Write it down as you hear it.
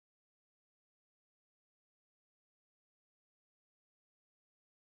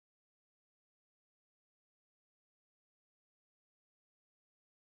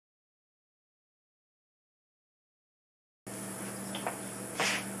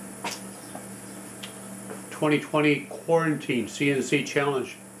2020 Quarantine CNC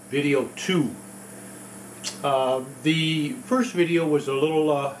Challenge Video 2. The first video was a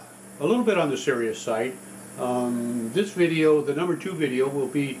little bit on the serious side. This video, the number 2 video, will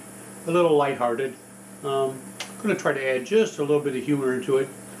be a little lighthearted. I'm going to try to add just a little bit of humor into it,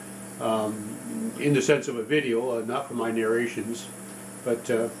 in the sense of a video, not for my narrations. But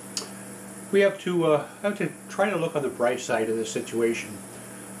we have to try to look on the bright side of this situation.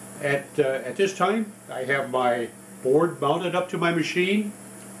 At this time, I have my board mounted up to my machine.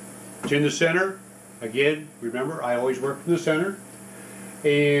 It's in the center. Again, remember, I always work from the center.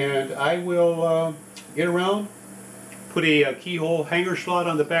 And I will get around, put a keyhole hanger slot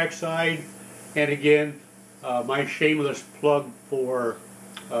on the back side, and again, my shameless plug for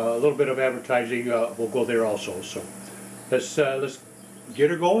a little bit of advertising will go there also. So let's get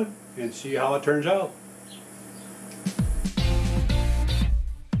her going and see how it turns out.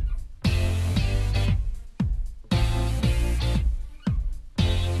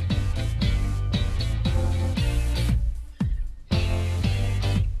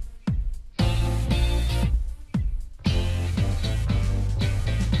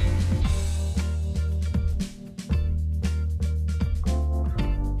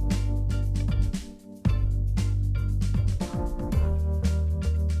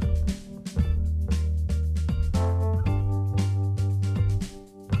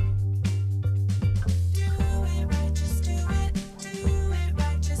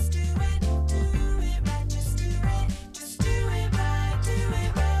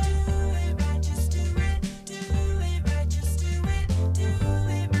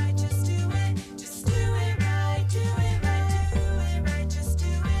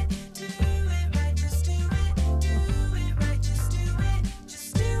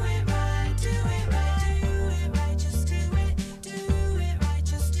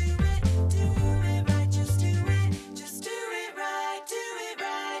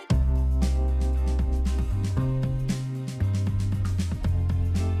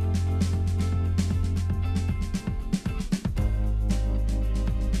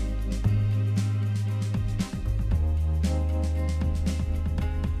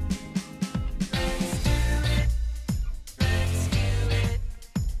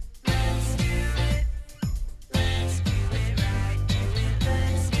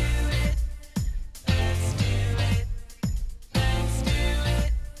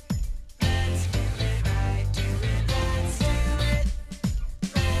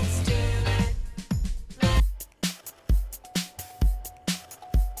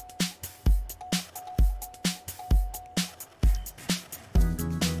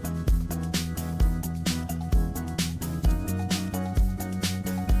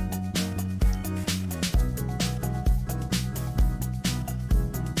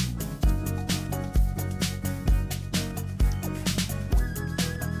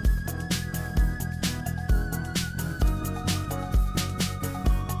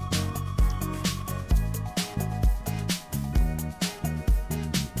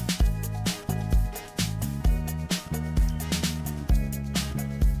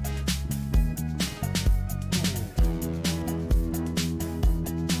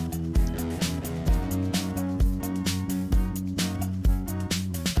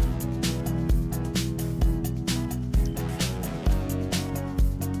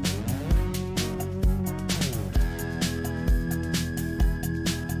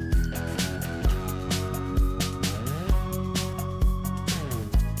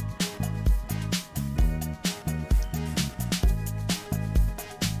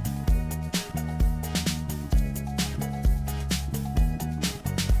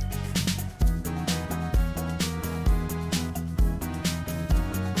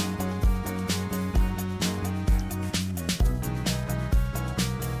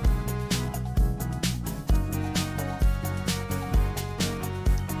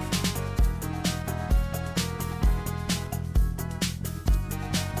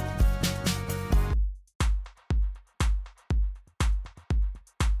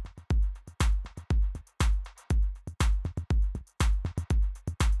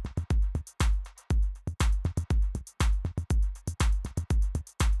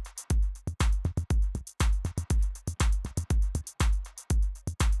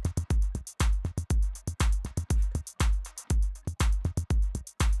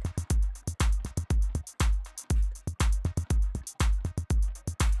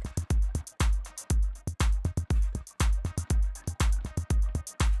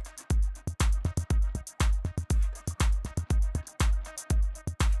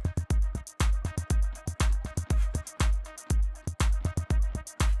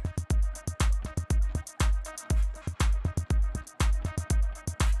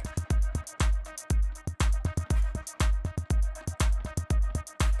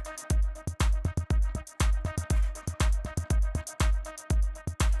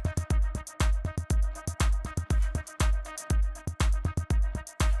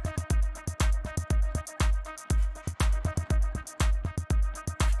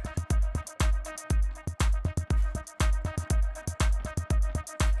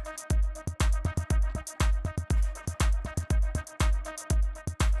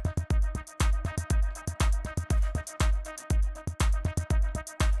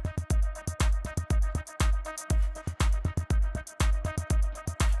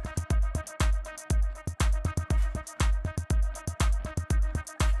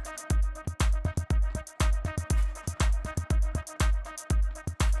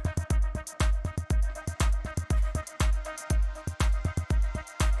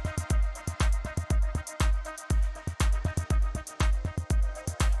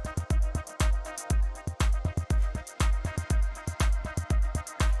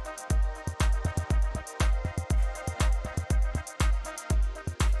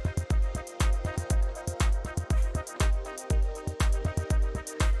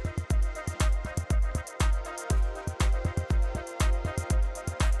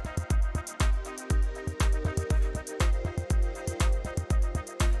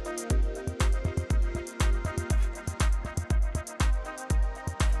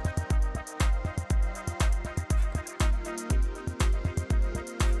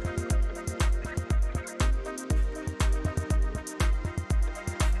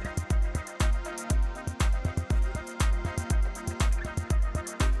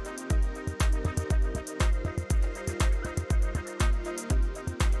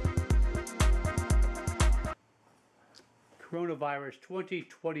 Coronavirus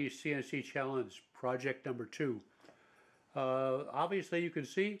 2020 CNC Challenge, project number 2. Obviously you can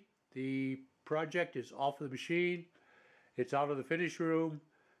see the project is off the machine, it's out of the finish room,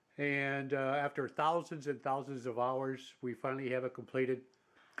 and after thousands and thousands of hours we finally have it completed.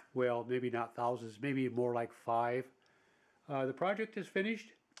 Well, maybe not thousands, maybe more like 5. The project is finished,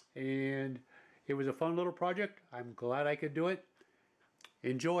 and it was a fun little project. I'm glad I could do it.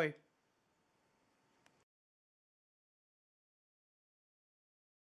 Enjoy.